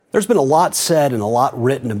There's been a lot said and a lot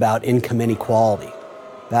written about income inequality,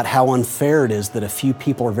 about how unfair it is that a few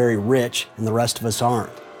people are very rich and the rest of us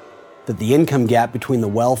aren't, that the income gap between the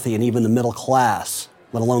wealthy and even the middle class,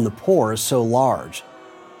 let alone the poor, is so large.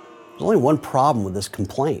 There's only one problem with this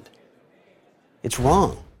complaint. It's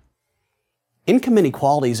wrong. Income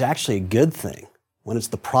inequality is actually a good thing when it's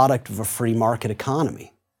the product of a free market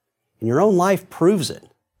economy, and your own life proves it.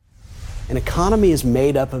 An economy is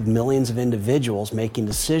made up of millions of individuals making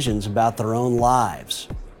decisions about their own lives,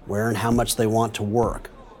 where and how much they want to work,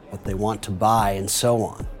 what they want to buy, and so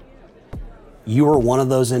on. You are one of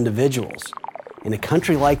those individuals. In a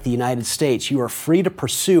country like the United States, you are free to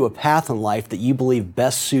pursue a path in life that you believe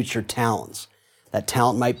best suits your talents. That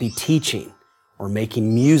talent might be teaching, or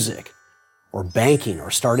making music, or banking,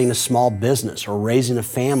 or starting a small business, or raising a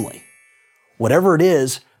family. Whatever it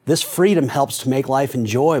is, this freedom helps to make life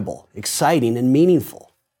enjoyable, exciting, and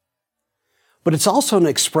meaningful. But it's also an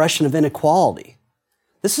expression of inequality.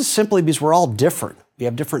 This is simply because we're all different. We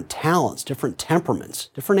have different talents, different temperaments,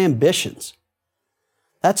 different ambitions.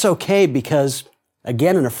 That's okay because,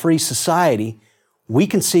 again, in a free society, we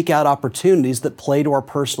can seek out opportunities that play to our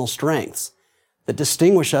personal strengths, that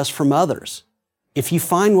distinguish us from others. If you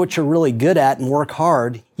find what you're really good at and work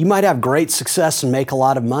hard, you might have great success and make a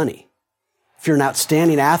lot of money. If you're an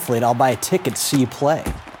outstanding athlete, I'll buy a ticket to see you play.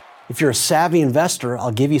 If you're a savvy investor,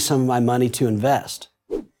 I'll give you some of my money to invest.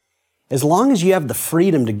 As long as you have the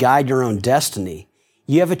freedom to guide your own destiny,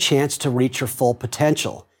 you have a chance to reach your full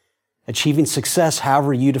potential, achieving success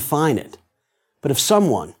however you define it. But if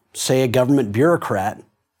someone, say a government bureaucrat,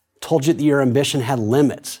 told you that your ambition had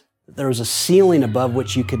limits, that there was a ceiling above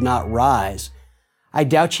which you could not rise, I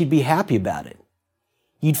doubt you'd be happy about it.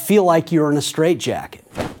 You'd feel like you were in a straitjacket.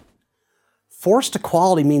 Forced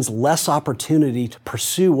equality means less opportunity to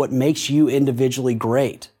pursue what makes you individually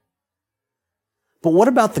great. But what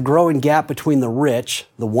about the growing gap between the rich,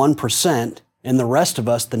 the 1%, and the rest of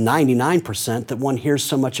us, the 99% that one hears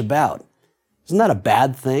so much about? Isn't that a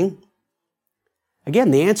bad thing?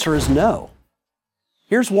 Again, the answer is no.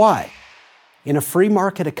 Here's why. In a free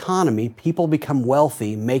market economy, people become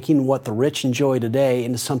wealthy, making what the rich enjoy today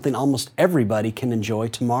into something almost everybody can enjoy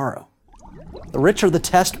tomorrow. The rich are the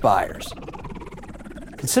test buyers.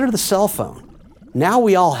 Consider the cell phone. Now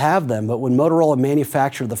we all have them, but when Motorola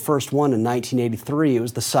manufactured the first one in 1983, it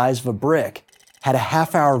was the size of a brick, had a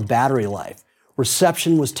half-hour battery life,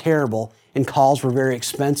 reception was terrible, and calls were very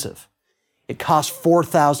expensive. It cost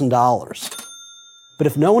 $4,000. But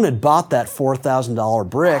if no one had bought that $4,000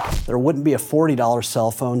 brick, there wouldn't be a $40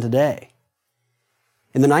 cell phone today.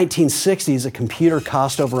 In the 1960s, a computer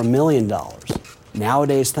cost over $1 million.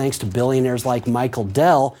 Nowadays, thanks to billionaires like Michael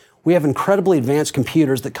Dell, we have incredibly advanced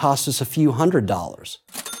computers that cost us a few $100s.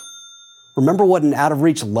 Remember what an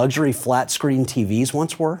out-of-reach luxury flat-screen TVs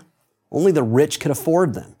once were? Only the rich could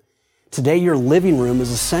afford them. Today, your living room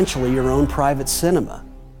is essentially your own private cinema.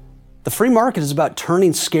 The free market is about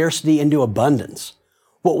turning scarcity into abundance.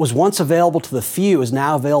 What was once available to the few is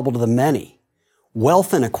now available to the many.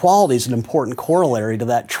 Wealth inequality is an important corollary to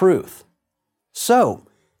that truth. So,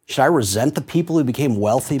 should I resent the people who became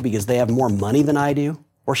wealthy because they have more money than I do?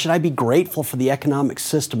 Or should I be grateful for the economic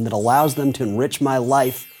system that allows them to enrich my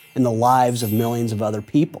life and the lives of millions of other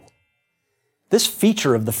people? This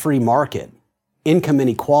feature of the free market, income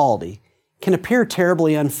inequality, can appear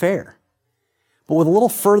terribly unfair. But with a little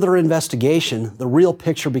further investigation, the real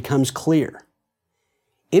picture becomes clear.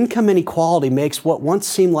 Income inequality makes what once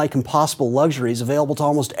seemed like impossible luxuries available to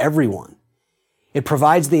almost everyone. It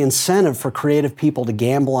provides the incentive for creative people to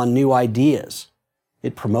gamble on new ideas.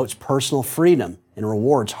 It promotes personal freedom and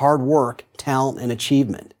rewards hard work, talent, and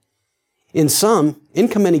achievement. In sum,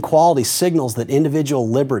 income inequality signals that individual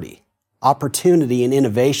liberty, opportunity, and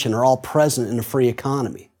innovation are all present in a free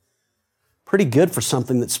economy. Pretty good for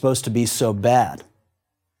something that's supposed to be so bad.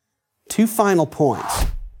 2 final points.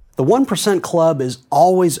 The 1% Club is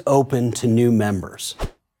always open to new members.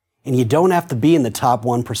 And you don't have to be in the top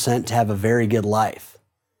 1% to have a very good life.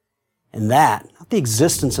 And that, not the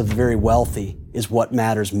existence of the very wealthy, is what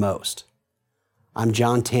matters most. I'm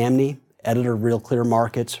John Tamny, editor of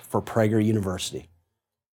RealClearMarkets for Prager University.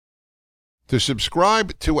 To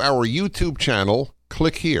subscribe to our YouTube channel,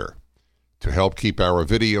 click here. To help keep our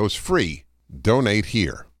videos free, donate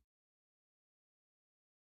here.